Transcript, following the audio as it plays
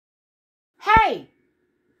Hey!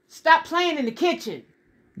 Stop playing in the kitchen.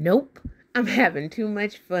 Nope, I'm having too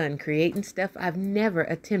much fun creating stuff I've never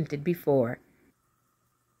attempted before.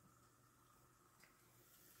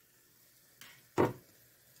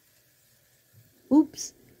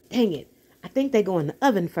 Oops, dang it. I think they go in the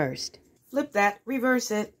oven first. Flip that,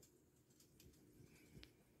 reverse it.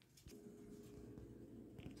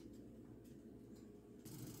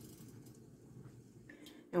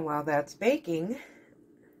 And while that's baking,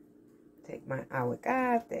 take my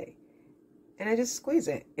aguacate and I just squeeze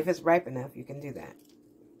it. If it's ripe enough, you can do that.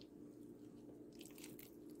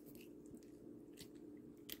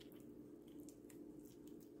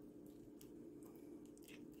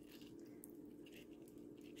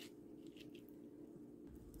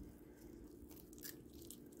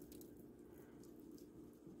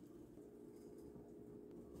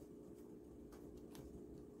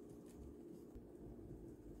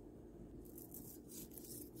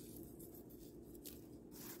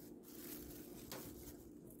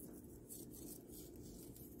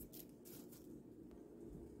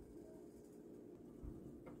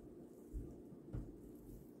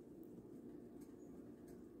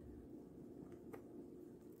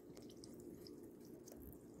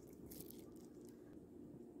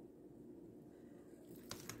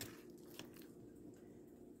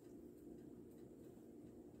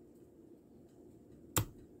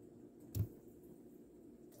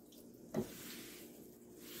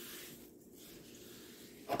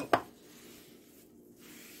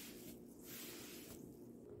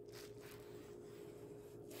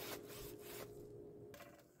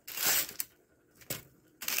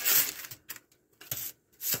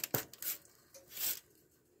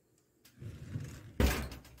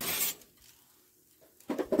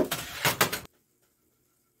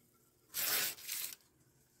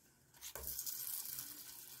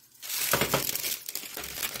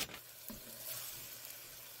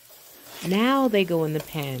 Now they go in the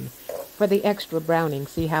pan. For the extra browning,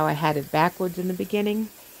 see how I had it backwards in the beginning?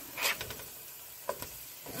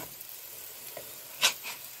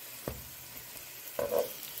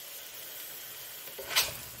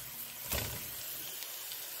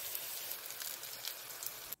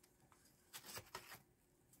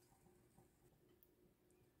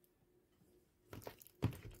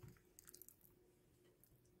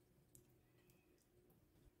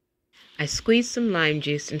 I squeezed some lime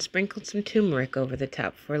juice and sprinkled some turmeric over the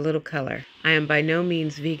top for a little color. I am by no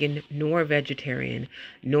means vegan nor vegetarian,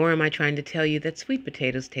 nor am I trying to tell you that sweet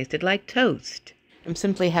potatoes tasted like toast. I'm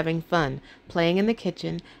simply having fun, playing in the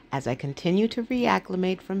kitchen as I continue to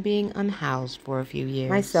reacclimate from being unhoused for a few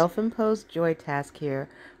years. My self-imposed joy task here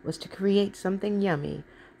was to create something yummy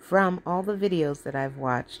from all the videos that I've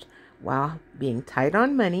watched while being tight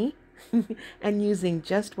on money and using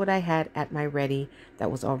just what I had at my ready that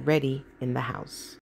was already in the house.